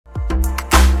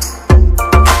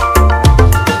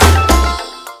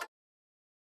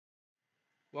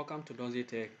Welcome to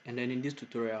DonzyTech, and then in this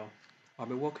tutorial I'll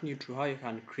be walking you through how you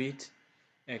can create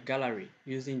a gallery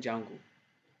using Django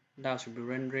that should be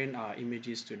rendering our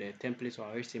images to the templates or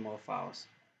HTML files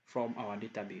from our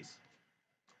database.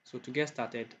 So to get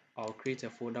started, I'll create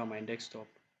a folder on my desktop.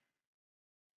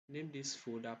 Name this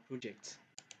folder project.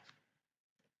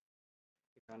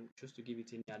 You can choose to give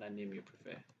it any other name you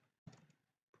prefer.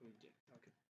 Project.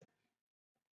 Okay.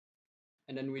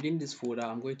 And then within this folder,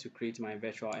 I'm going to create my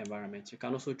virtual environment. You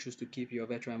can also choose to keep your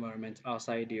virtual environment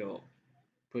outside your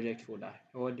project folder.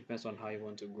 It all depends on how you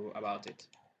want to go about it.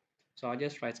 So I'll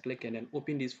just right click and then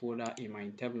open this folder in my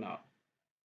terminal.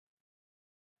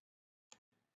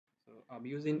 So I'll be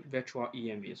using virtual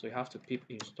env, so you have to pip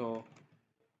install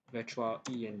virtual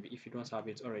env if you don't have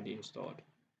it already installed.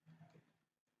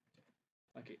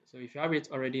 Okay, so if you have it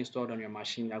already installed on your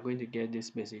machine, you're going to get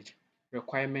this message: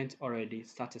 requirement already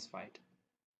satisfied.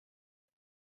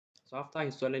 So after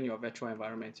installing your virtual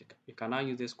environment, you can now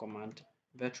use this command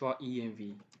virtual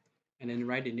env and then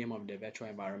write the name of the virtual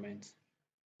environment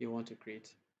you want to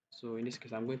create. So in this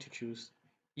case, I'm going to choose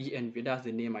env. That's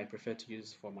the name I prefer to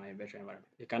use for my virtual environment.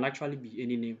 It can actually be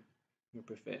any name you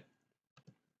prefer.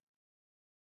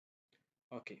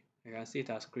 Okay, you can see it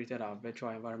has created our virtual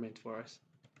environment for us.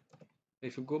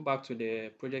 If you go back to the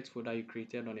project folder you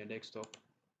created on your desktop,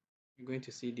 you're going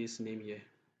to see this name here,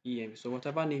 env. So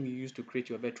whatever name you use to create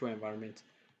your virtual environment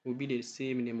will be the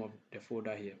same name of the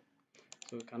folder here.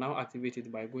 So you can now activate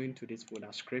it by going to this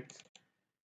folder script,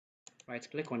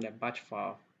 right click on the batch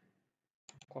file,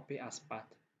 copy as path,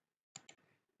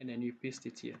 and then you paste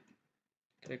it here.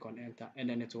 Click on enter, and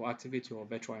then it will activate your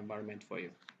virtual environment for you.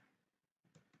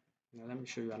 Now let me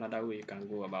show you another way you can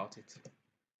go about it.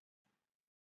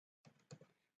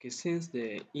 Okay, since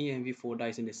the env folder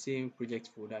is in the same project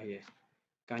folder here,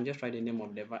 you can just write the name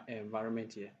of the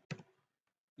environment here,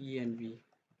 env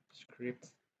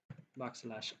script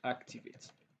 /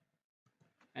 activate,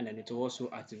 and then it will also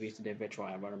activate the virtual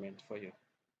environment for you.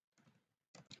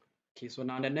 Okay, so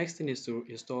now the next thing is to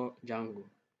install Django.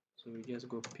 So we just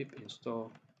go pip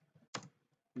install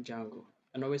Django,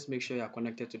 and always make sure you are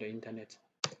connected to the internet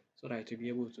so that you'll be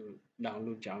able to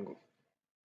download Django.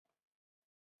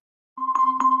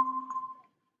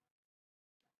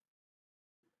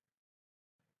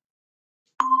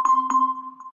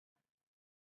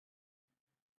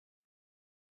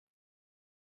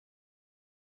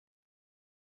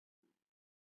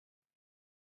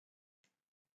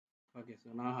 Okay, so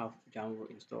now I have Django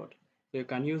installed. So you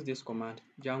can use this command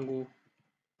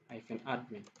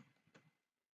Django-admin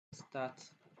start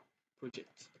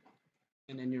project,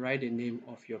 and then you write the name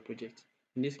of your project.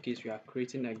 In this case, we are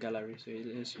creating a gallery, so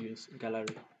let's use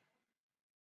gallery.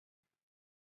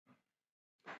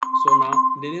 So now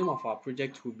the name of our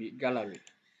project will be gallery.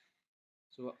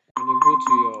 So when you go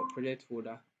to your project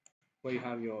folder where you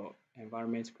have your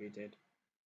environment created,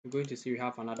 you're going to see we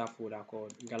have another folder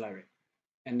called gallery,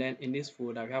 and then in this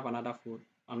folder we have another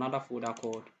folder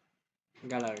called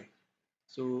gallery.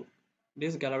 So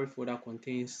this gallery folder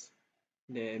contains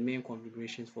the main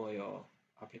configurations for your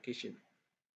application.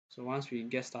 So once we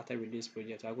get started with this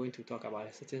project, we're going to talk about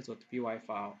the settings.py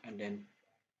file and then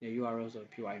the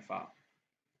urls.py file.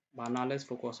 But now let's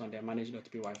focus on the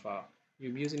manage.py file.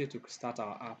 We'll be using it to start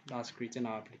our app, that's creating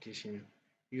our application,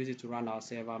 use it to run our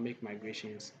server, make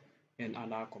migrations, and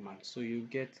other commands. So you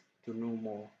get to know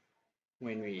more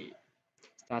when we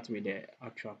start with the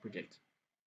actual project.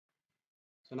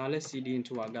 So now let's cd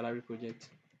into our gallery project.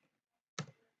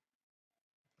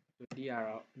 So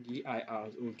dir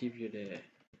will give you the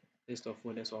list of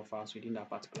folders or files within that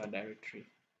particular directory.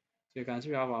 So you can see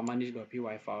we have our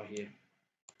manage.py file here.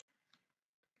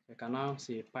 You can now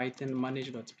say python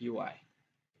manage.py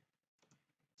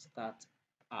start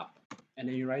app, and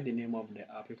then you write the name of the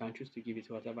app. You can choose to give it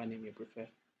whatever name you prefer,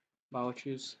 but I'll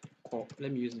choose core.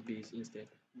 Let me use base instead.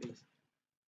 Base.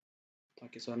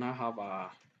 Okay, so now I have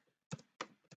our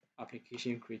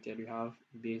application created. We have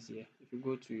base here. If you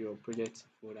go to your project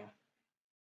folder,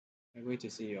 you're going to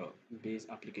see your base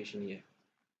application here.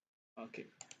 Okay,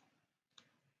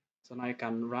 so now you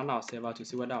can run our server to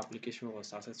see whether our application was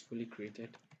successfully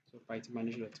created. So python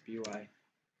manage.py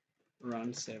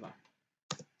run server.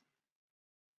 So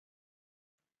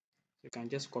you can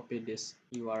just copy this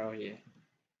URL here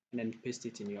and then paste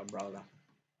it in your browser.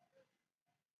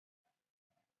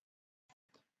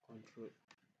 Control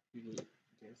V,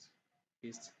 just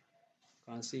paste.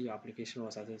 You can see your application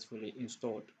was successfully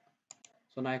installed.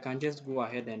 So now you can just go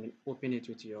ahead and open it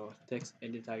with your text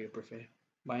editor you prefer.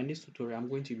 But in this tutorial, I'm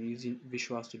going to be using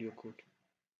Visual Studio Code.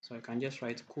 So you can just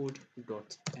write code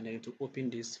dot and then to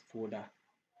open this folder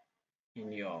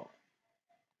in your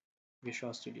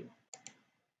Visual Studio.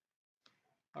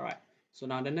 All right. So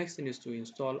now the next thing is to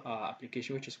install our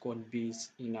application, which is called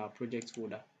Base, in our project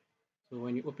folder. So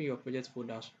when you open your project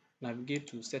folder, navigate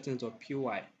to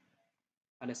settings.py.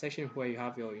 At the section where you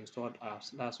have your installed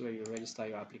apps, that's where you register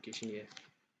your application here.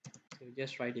 So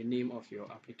just write the name of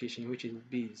your application, which is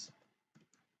Base,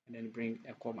 and then bring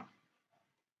a comma.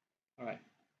 All right.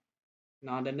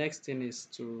 Now the next thing is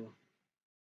to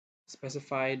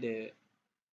specify the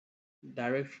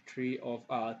directory of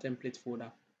our template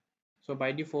folder. So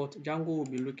by default, Django will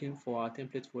be looking for our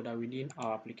template folder within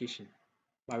our application,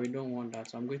 but we don't want that.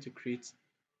 So I'm going to create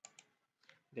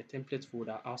the template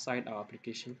folder outside our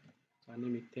application. So I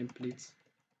name it templates.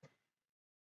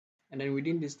 And then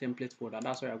within this template folder,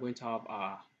 that's where we're going to have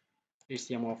our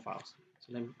HTML files.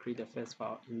 So let me create the first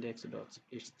file,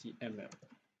 index.html.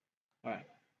 All right.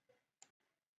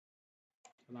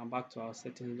 So now back to our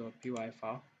settings.py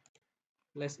file.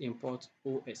 Let's import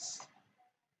OS.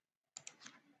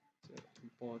 So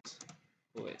import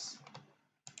OS.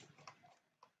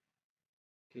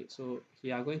 Okay, so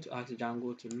we are going to ask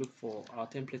Django to look for our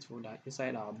template folder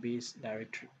inside our base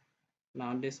directory.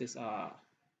 Now this is our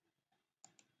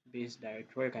base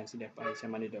directory where you can see the file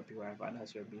semani.py file.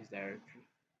 That's your base directory.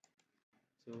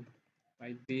 So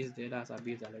by base there, that's our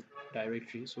base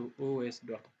directory. So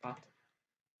os.path.join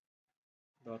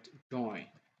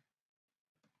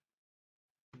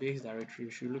base directory.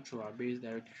 You should look through our base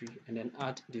directory and then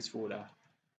add this folder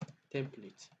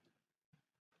template.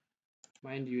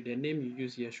 Mind you, the name you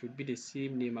use here should be the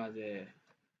same name as the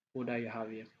folder you have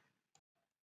here.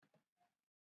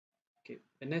 Okay,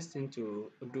 the next thing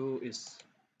to do is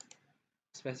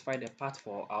specify the path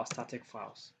for our static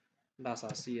files. That's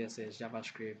our CSS,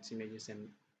 JavaScript, images, and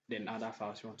then other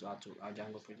files you want to add to our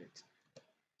Django project.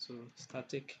 So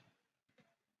static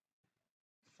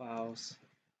files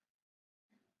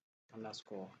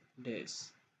underscore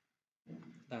this.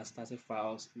 That's static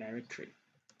files directory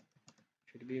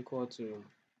should be equal to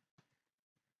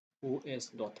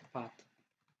os.path.join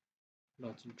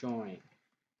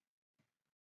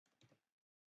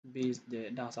base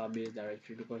there. That's our base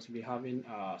directory because we're having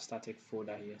our static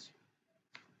folder here.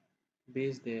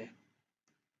 Base there,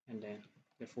 and then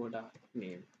the folder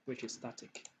name, which is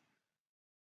static.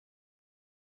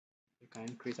 You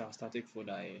can create our static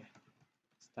folder here.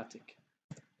 Static.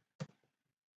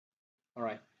 All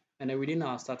right, and then within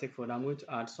our static folder, I'm going to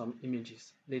add some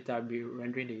images. Later, I'll be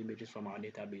rendering the images from our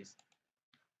database.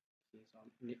 Okay, so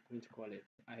I'm going to call it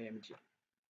img.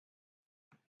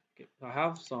 Okay, so I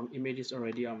have some images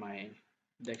already on my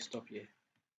desktop here.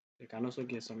 You can also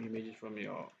get some images from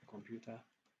your computer,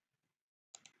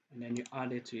 and then you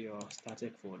add it to your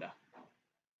static folder.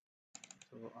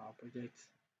 So our project,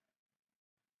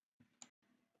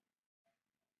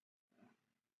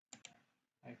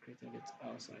 I created it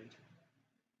outside.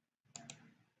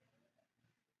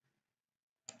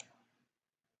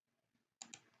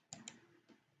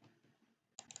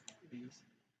 These.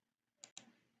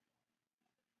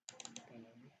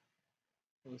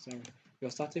 Oh, sorry.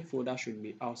 Your static folder should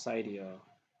be outside your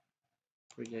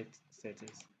project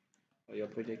settings or your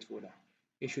project folder.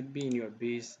 It should be in your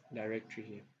base directory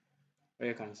here, where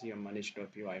you can see your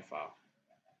manage.py file.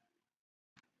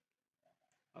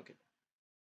 Okay.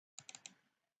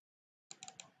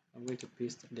 I'm going to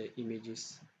paste the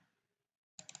images.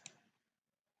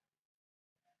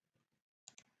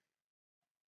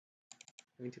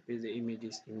 I'm going to paste the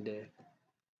images in the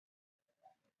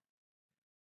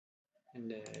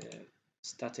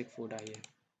static folder here.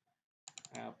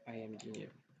 I have img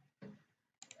here.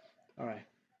 All right.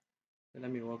 So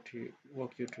let me walk you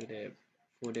through the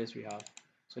folders we have.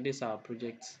 So this is our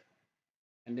project,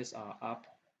 and this is our app.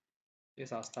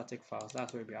 These are static files.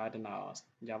 That's where we're adding our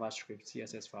JavaScript,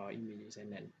 CSS file, images,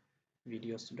 and then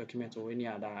videos to document or any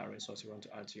other resource you want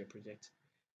to add to your project.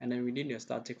 And then within your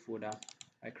static folder,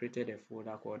 I created a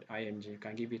folder called img. You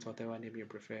can give it whatever name you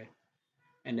prefer,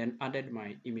 and then added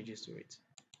my images to it.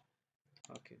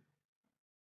 Okay.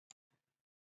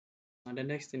 And the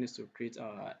next thing is to create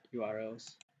our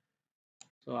URLs.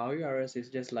 So our URLs is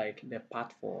just like the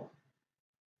path for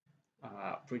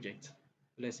our project.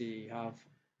 Let's say you have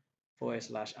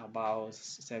 /about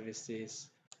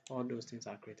services. All those things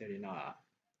are created in our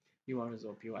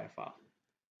urls.py file.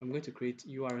 I'm going to create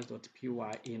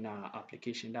urls.py in our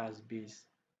application, that's base.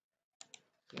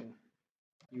 So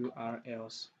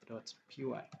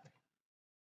urls.py.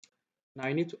 Now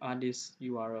I need to add this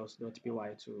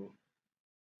urls.py to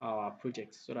our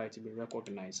project so that it will be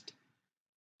recognized.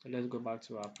 So let's go back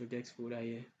to our project folder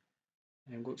here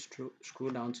and go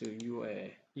scroll down to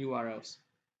URLs.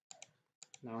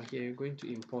 Now here you're going to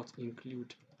import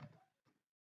include.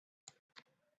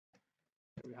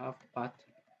 We have path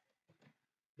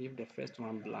leave the first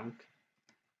one blank,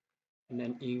 and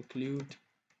then include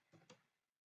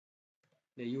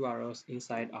the URLs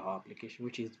inside our application,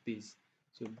 which is base.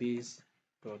 So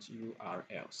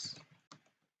base.urls.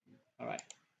 All right.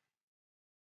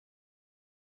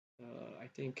 I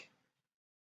think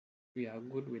we are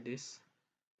good with this.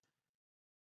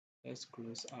 Let's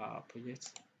close our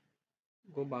project.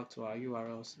 Go back to our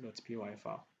urls.py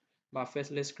file. But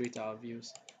first, let's create our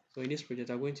views. So in this project,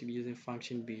 I'm going to be using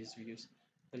function-based views.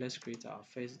 So let's create our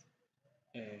first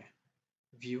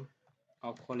view.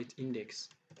 I'll call it index,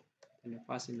 and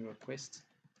pass in request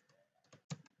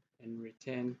and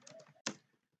return,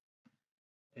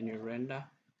 and you render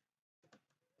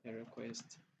the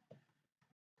request,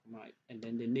 and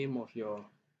then the name of your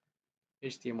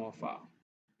HTML file.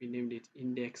 We named it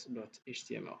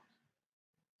index.html.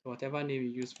 So whatever name you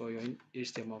use for your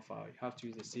HTML file, you have to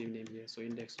use the same name here. So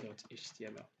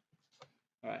index.html.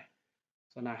 All right.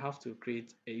 So now I have to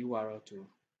create a URL to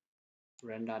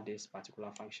render this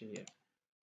particular function here.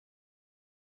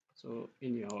 So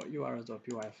in your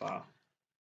urls.py file,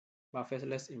 but first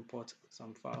let's import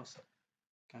some files.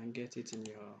 You can get it in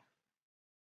your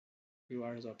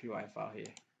urls.py file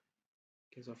here.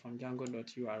 Okay, so from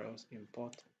django.urls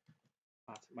import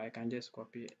path, but I can just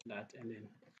copy that and then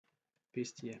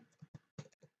paste here.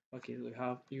 Okay, so we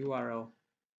have URL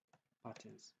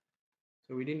patterns.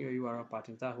 So within your URL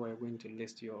patterns, that's where you're going to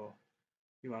list your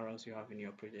URLs you have in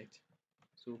your project.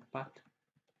 So path.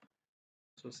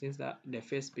 So since that the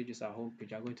first page is our home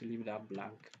page, I'm going to leave that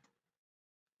blank.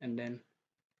 And then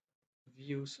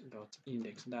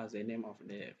views.index, that's the name of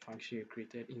the function you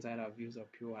created inside our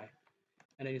views.py.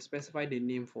 And then you specify the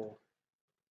name for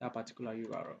that particular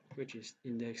URL, which is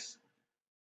index.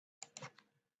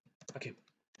 Okay,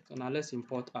 so now let's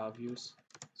import our views.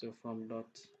 So from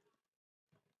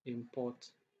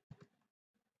import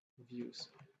views.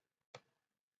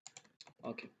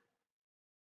 Okay,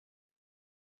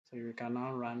 so we can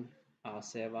now run our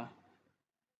server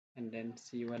and then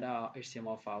see whether our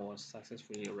HTML file was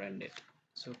successfully rendered.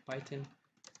 So Python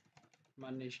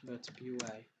manage.py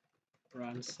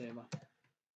run server.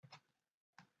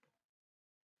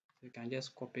 So you can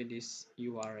just copy this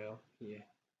URL here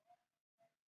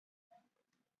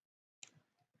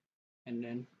and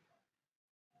then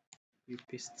you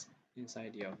paste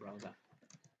inside your browser.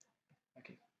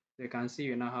 Okay, so you can see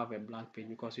you now have a blank page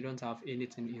because you don't have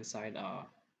anything inside our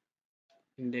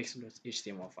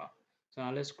index.html file. So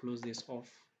now let's close this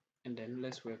off and then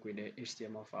let's work with the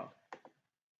HTML file.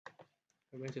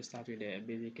 We're going to start with the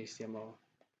basic HTML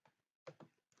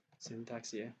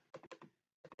syntax here.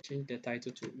 Change the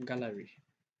title to gallery,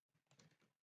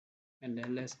 and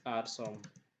then let's add some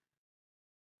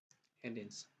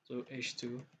headings. So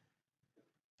h2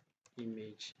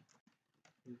 image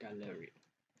gallery.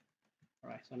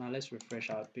 All right, so now let's refresh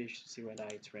our page to see whether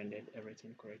it's rendered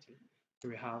everything correctly. So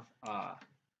we have our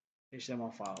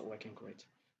HTML file working correct.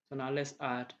 So now let's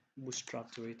add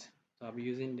Bootstrap to it. So I'll be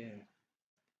using the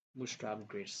Bootstrap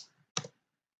grids.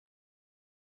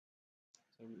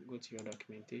 So go to your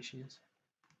documentations.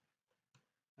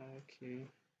 Okay.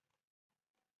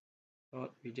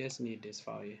 So we just need this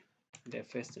file here, the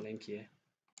first link here.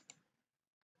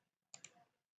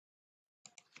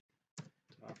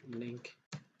 So have link,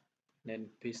 then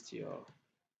paste your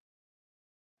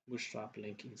Bootstrap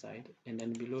link inside, and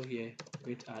then below here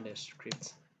we're going to add a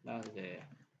script. That's the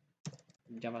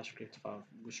JavaScript file of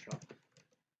Bootstrap.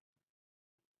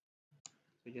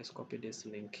 So just copy this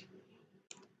link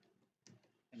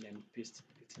and then paste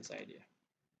it inside here.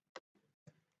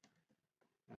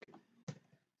 Okay.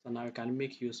 So now we can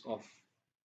make use of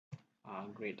our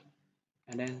grid,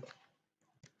 and then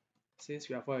since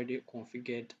we have already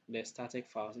configured the static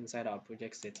files inside our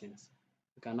project settings,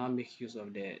 we can now make use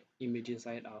of the image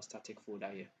inside our static folder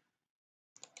here.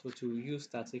 So to use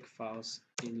static files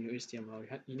in your HTML,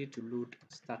 you need to load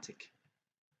static.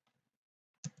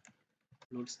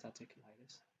 Load static like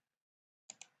this.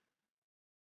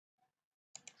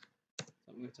 So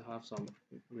I'm going to have some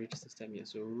rich system here.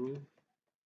 So rule,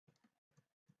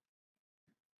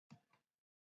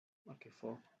 okay,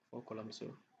 four columns.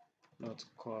 So dot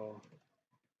call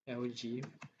lg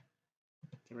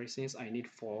 3, since I need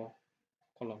 4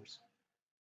 columns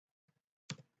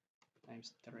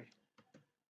times 3.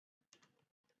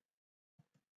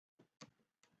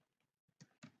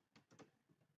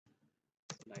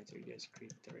 Like to just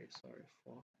create 3, sorry,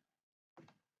 4.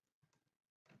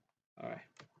 All right,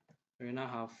 we now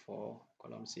have 4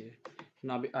 columns here.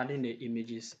 Now I'll be adding the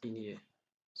images in here.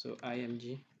 So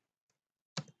img,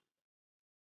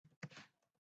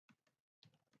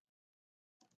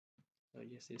 so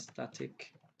just a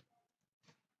static,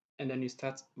 and then you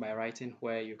start by writing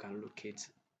where you can locate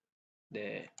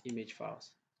the image files.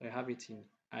 So I have it in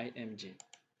img.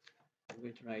 I'm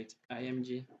going to write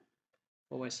img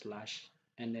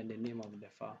 / and then the name of the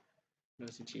file,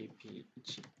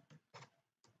 .jpg.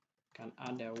 Can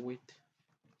add a width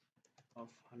of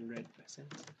 100%.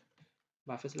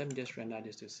 But first, let me just render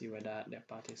this to see whether the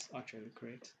path is actually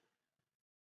correct.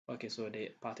 Okay, so the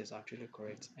path is actually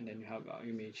correct, and then you have our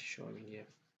image showing here.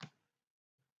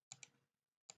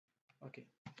 Okay,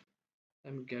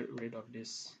 let me get rid of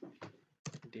this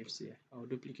divs here. I'll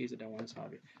duplicate the ones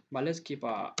have it. But let's keep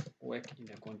our work in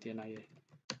the container here.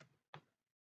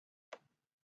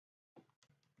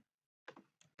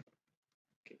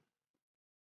 Okay.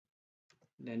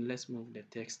 Then let's move the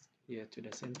text here to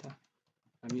the center.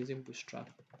 I'm using Bootstrap,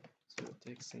 so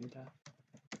text center.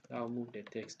 That will move the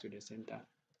text to the center.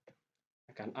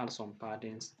 I can add some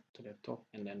paddings to the top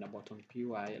and then the bottom py,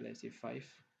 let's say 5.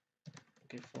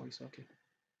 Okay, 4 is okay.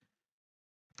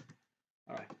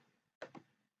 Alright.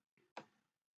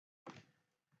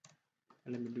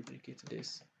 Let me duplicate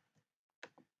this.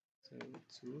 So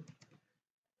 2.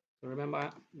 So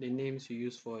remember the names you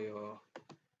use for your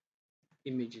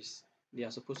images, they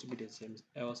are supposed to be the same,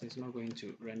 else it's not going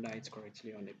to render it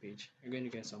correctly on the page. You're going to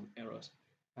get some errors.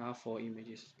 I have 4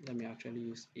 images. Let me actually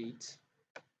use 8.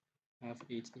 I have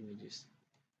 8 images.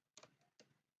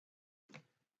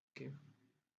 Okay.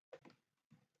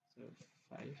 So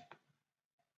 5,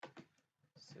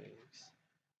 6,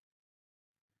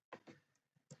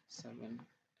 7,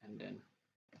 and then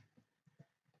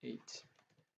 8.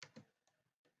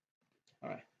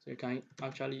 Alright, so you can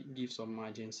actually give some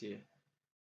margins here.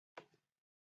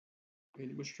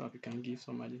 With Bootstrap, you can give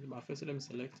some margins, but first let me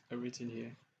select everything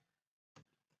here.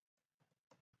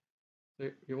 So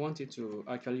you want it to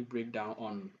actually break down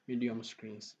on medium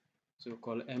screens. So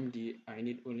call MD, I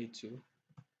need only 2.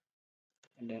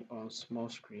 And then on small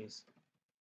screens,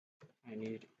 I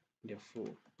need the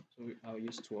full. So I'll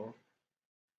use 12.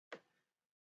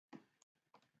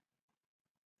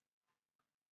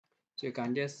 So you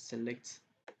can just select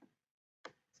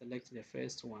the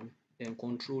first one, then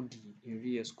Control D in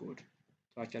VS Code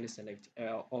to actually select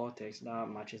all text that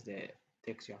matches the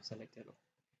text you have selected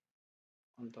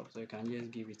on top. So you can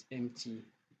just give it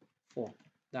MT4.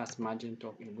 That's margin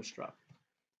top in Bootstrap.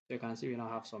 So you can see we now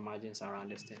have some margins around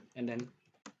this thing. And then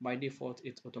by default,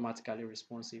 it's automatically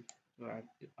responsive. So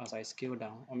as I scale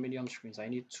down on medium screens, I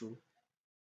need 2.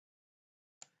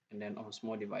 And then on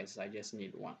small devices, I just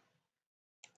need 1.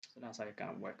 So that's how you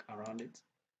can work around it.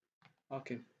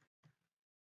 Okay.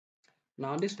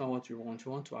 Now this is not what we want.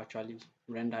 We want to actually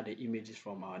render the images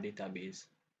from our database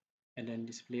and then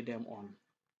display them on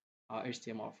our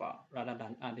HTML file rather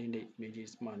than adding the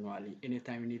images manually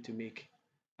anytime we need to make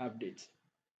updates.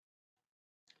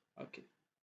 Okay,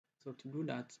 so to do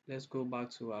that, let's go back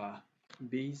to our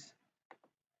base,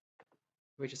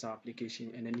 which is our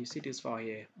application, and then you see this file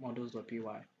here,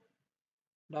 models.py.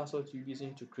 That's what you're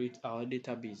using to create our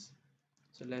database.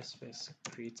 So let's first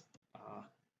create our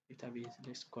database.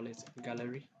 Let's call it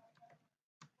gallery,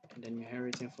 and then you're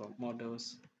inheriting from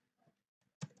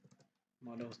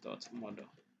models.model.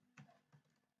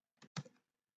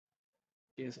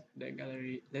 Here's the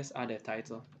gallery. Let's add a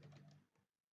title,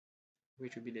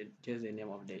 which will be just the name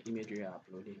of the image we are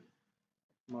uploading.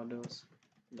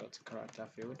 Models.character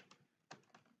field.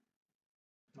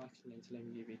 Max length, let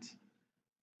me give it,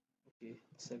 okay,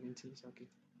 70 is okay.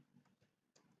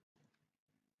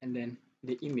 And then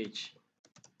the image,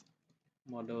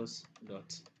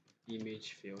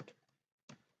 models.image field.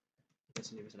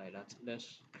 Let's leave it like that.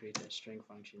 Let's create a string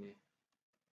function here.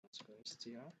 Let's go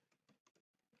str.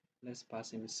 Let's pass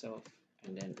himself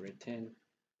and then return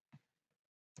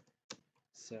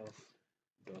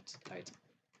self.title.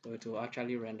 So it will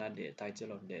actually render the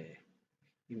title of the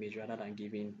image rather than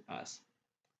giving us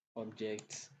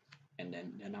objects and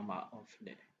then the number of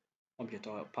the object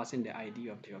or passing the ID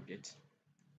of the object.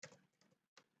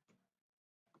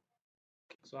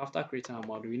 So after creating a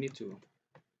model, we need to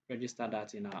register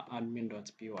that in our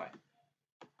admin.py.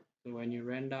 So when you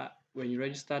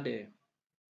register the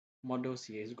models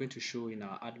here, it's going to show in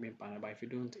our admin panel, but if you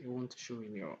don't, it won't show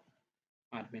in your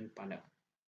admin panel.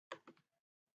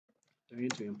 So we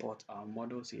need to import our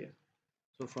models here.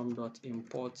 So from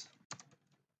 .import,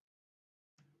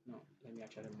 no, let me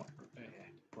actually import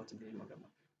the model.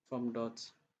 From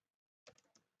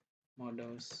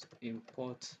 .models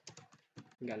import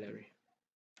gallery.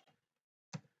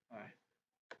 Alright.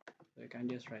 So you can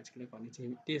just right click on it.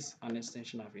 This is an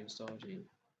extension I've installed in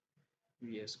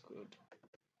VS Code.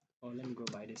 Or let me go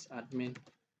by this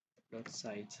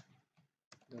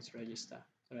admin.site.register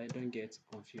so I don't get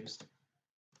confused.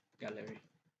 Gallery.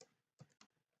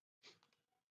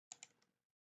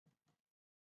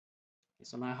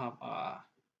 So now I have our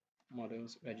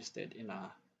models registered in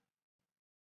our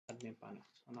admin panel.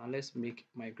 So now let's make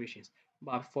migrations.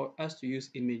 But for us to use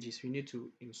images, we need to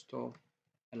install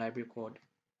a library called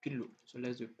Pillow. So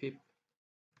let's do pip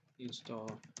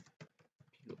install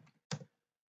Pillow.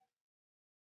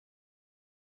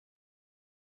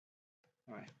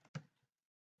 All right.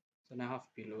 So now I have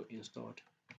Pillow installed.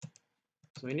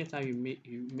 So anytime you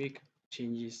make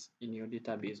changes in your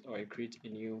database or you create a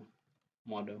new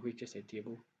model, which is a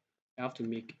table, you have to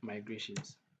make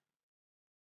migrations.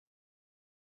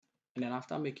 And then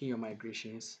after making your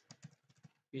migrations,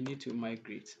 you need to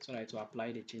migrate so that to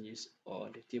apply the changes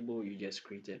or the table you just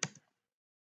created.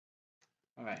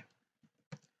 All right.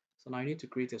 So now you need to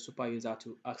create a super user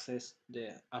to access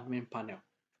the admin panel.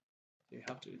 So you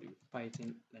have to do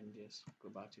Python. Let me just go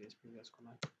back to this previous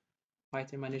command.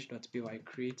 Python manage.py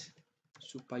create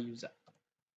super user.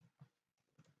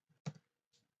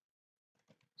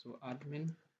 So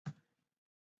admin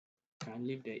can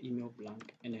leave the email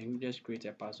blank and then you just create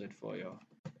a password for your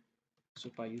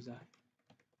super user.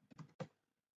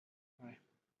 All right.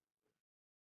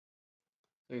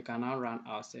 So you can now run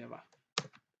our server.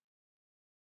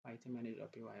 Python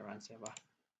manage.py run server.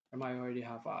 Remember, I already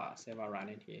have our server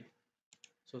running here.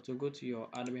 So to go to your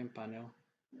admin panel,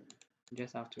 you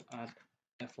just have to add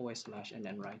a / and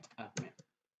then write admin.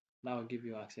 That will give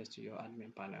you access to your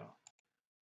admin panel.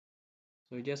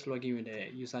 So you just log in with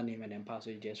the username and then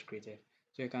password you just created.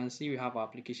 So you can see we have our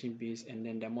application base and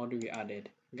then the model we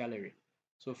added, gallery.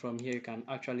 So from here you can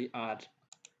actually add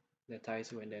the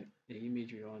title and then the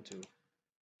image we want to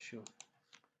show.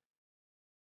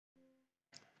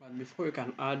 But before you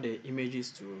can add the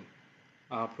images to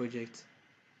our project,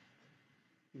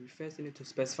 we first need to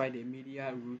specify the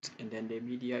media root and then the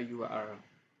media URL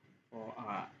for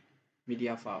our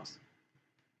media files.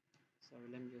 So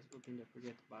let me just open the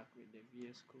project back with the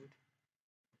VS Code.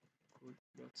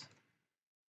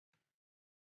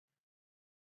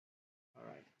 All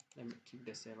right, let me keep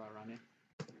the server running.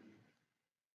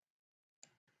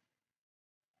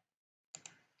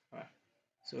 All right,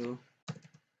 so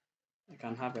you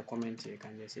can have a comment here. You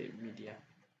can just say media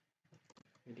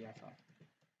file.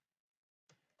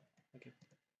 Okay,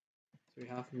 so we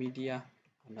have media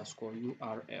underscore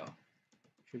URL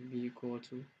should be equal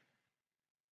to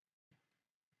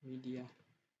media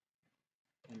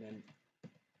and then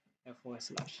a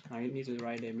 /. Now you need to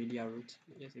write the media root.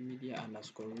 Just a media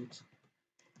underscore root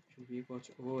should be equal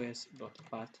to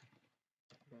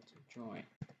os.path.join.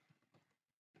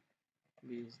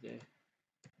 This there,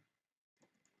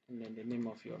 and then the name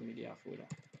of your media folder.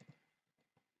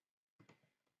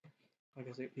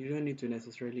 Okay, so you don't need to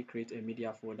necessarily create a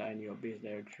media folder in your base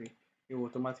directory. It will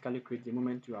automatically create the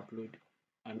moment you upload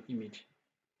an image.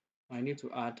 I need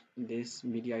to add this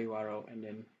media URL and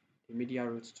then the media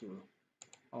route to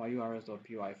our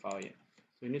urls.py file here.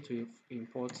 So you need to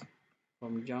import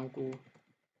from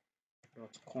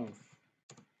Django.conf,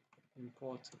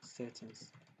 import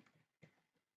settings.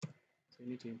 So you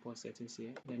need to import settings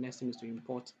here. The next thing is to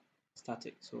import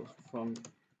static. So from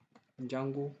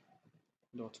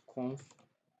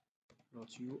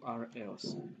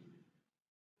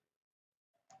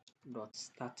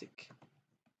Django.conf.urls.static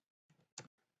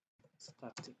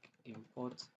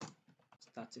import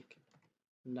static.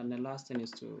 And then the last thing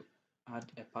is to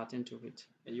add a pattern to it,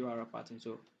 a URL pattern.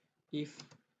 So if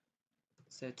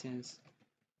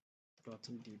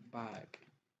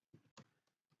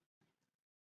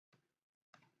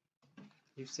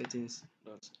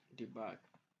settings.debug,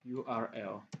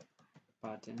 URL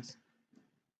patterns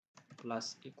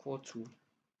plus equal to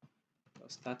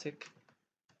static,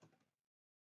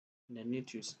 and then need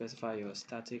to specify your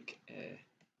static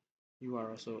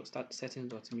URL. So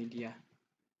settings.media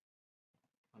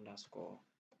underscore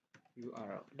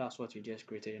URL. That's what we just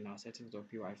created in our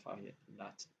settings.py file here.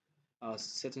 That our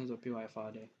settings.py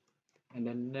file there. And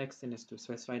then next thing is to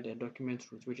specify the document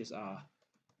root, which is our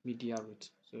media root.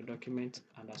 So document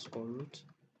underscore root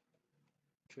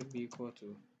should be equal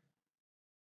to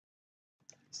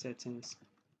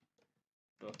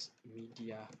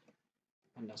settings.media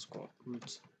underscore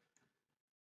root.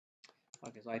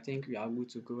 Okay, so I think we are good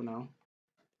to go now.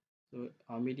 So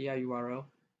our media URL,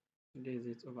 this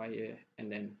is over here,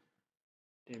 and then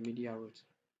the media root.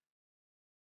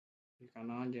 You can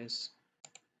now just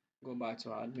go back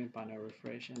to our admin panel,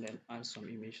 refresh, and then add some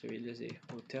image. So we just say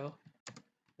hotel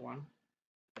 1.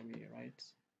 Let me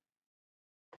write.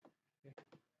 Okay.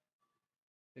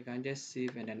 You can just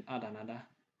save and then add another.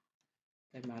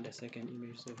 Let me add a second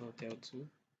image. So hotel 2.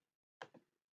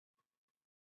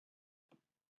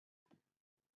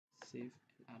 Save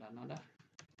and add another.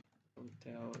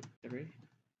 Hotel 3.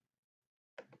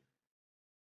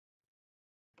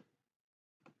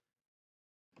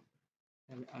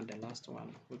 Let me add the last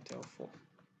one, hotel 4.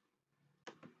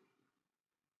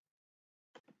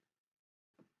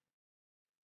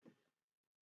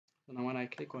 So now when I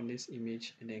click on this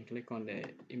image and then click on the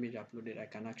image uploaded, I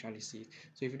can actually see it.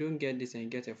 So if you don't get this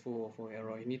and get a 404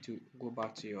 error, you need to go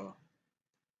back to your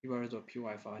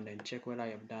urls.py file and then check whether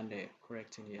you've done the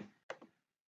correct thing here.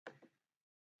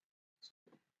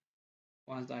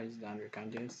 Once that is done, we can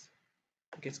just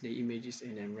get the images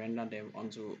and then render them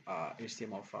onto our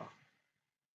HTML file.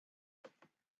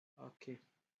 Okay,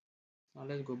 now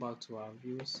let's go back to our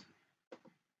views.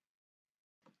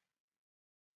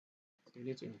 So you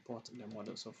need to import the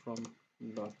model. So from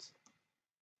dot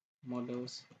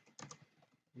models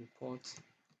import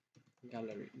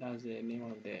gallery. That's the name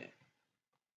of the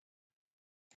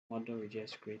model we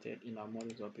just created in our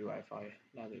models.py file.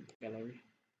 That's the gallery.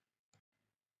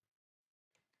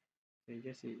 So you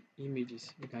just see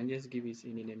images. You can just give it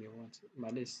any name you want,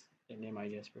 but this is the name I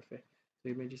just prefer. So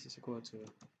images is equal to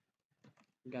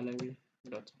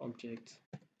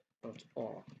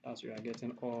gallery.object.all. That's where we are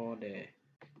getting all the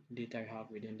data you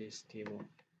have within this table.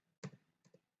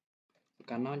 You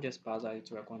can now just pass that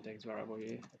into a context variable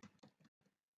here.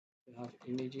 You have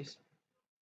images,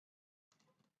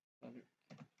 and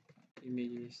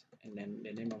then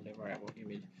the name of the variable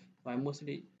image. So I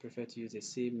mostly prefer to use the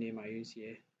same name I use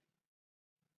here,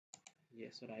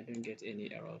 so that I don't get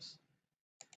any errors.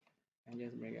 And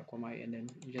just bring a comma and then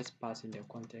you just pass in the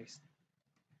context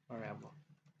variable.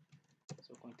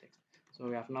 So context. So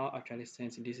we have now actually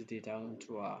sent this data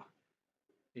into our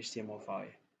HTML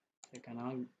file. So you can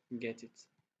now get it.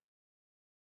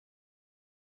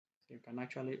 So you can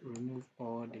actually remove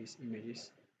all these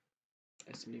images.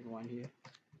 Let's leave one here.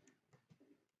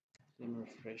 Let me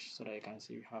refresh so that you can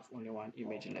see we have only one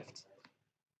image left.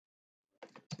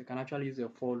 So you can actually use the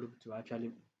for loop to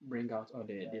actually bring out all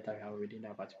the data you have within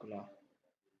that particular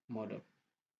model.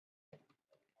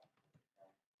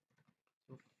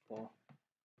 So for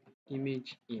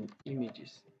image in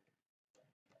images,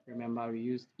 remember we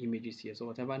used images here, so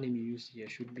whatever name you use here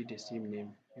should be the same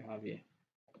name you have here.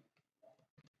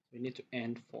 We need to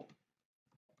end for.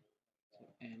 So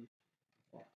end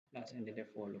for. That's ended the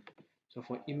for loop. So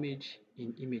for image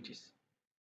in images,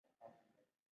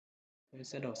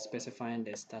 instead of specifying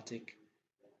the static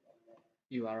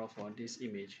URL for this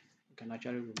image, you can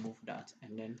actually remove that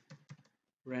and then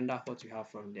render what you have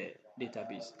from the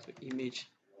database. So image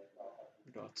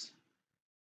dot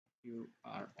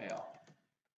URL.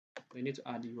 We need to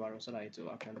add the URL so that it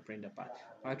will actually print the path.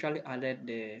 I actually added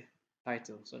the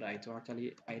title so that it will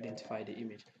actually identify the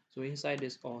image. So inside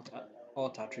this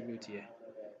alt attribute here,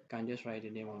 you can just write the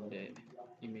name of the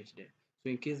image there. So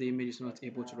in case the image is not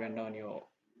able to render on your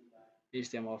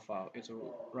HTML file, it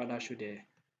will rather show the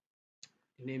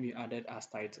name you added as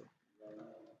title.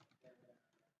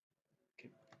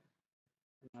 Okay.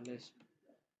 Now let's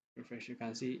refresh. You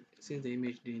can see since the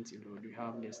image didn't load, we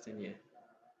have this thing here.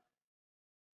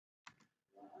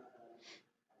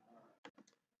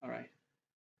 All right.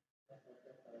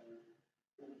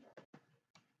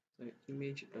 So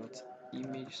image.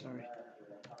 Sorry.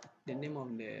 The name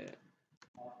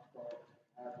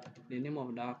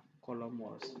of that column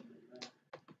was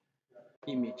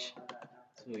image.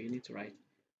 So you need to write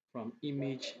from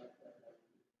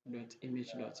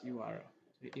image.image.url.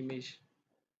 So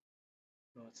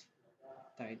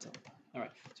image.title. All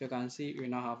right. So you can see we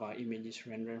now have our images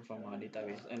rendering from our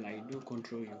database, and I do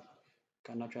Control U. You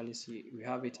can actually see we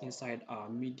have it inside our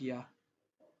media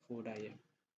folder here.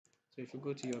 So if you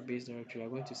go to your base directory, you're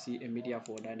going to see a media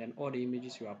folder, and then all the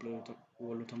images you upload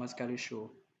will automatically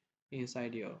show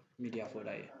inside your media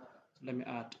folder here. So let me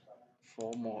add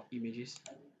 4 more images.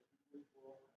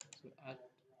 So add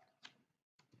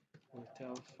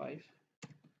hotel 5.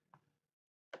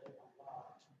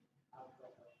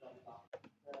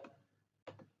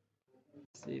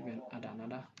 Save and add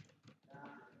another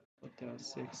hotel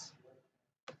 6.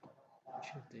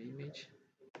 Choose the image.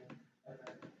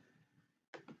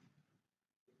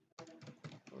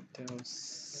 Hotel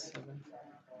 7.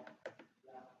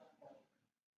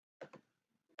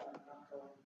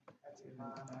 Save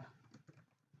another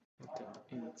hotel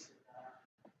 8.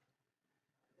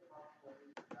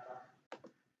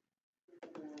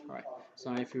 Alright,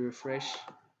 so if you refresh,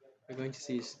 you're going to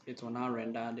see it will now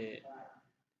render the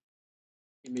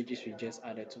images we just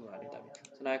added to our database.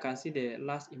 So now you can see the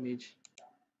last image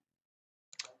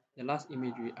we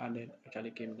added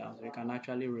actually came down. So you can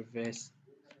actually reverse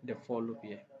the for loop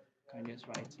here. You can just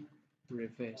write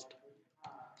reversed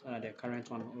so that the current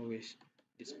one will always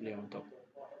display on top.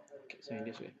 Okay, so in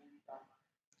this way.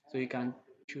 So you can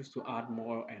choose to add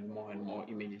more and more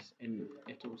images, and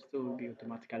it will still be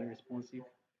automatically responsive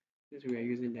Since we are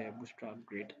using the Bootstrap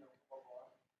Grid,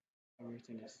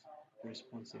 everything is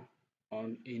responsive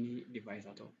on any device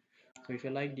at all. So if you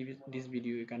like this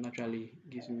video, you can actually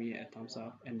give me a thumbs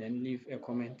up and then leave a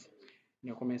comment in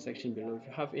the comment section below. If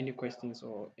you have any questions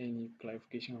or any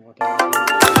clarification or whatever,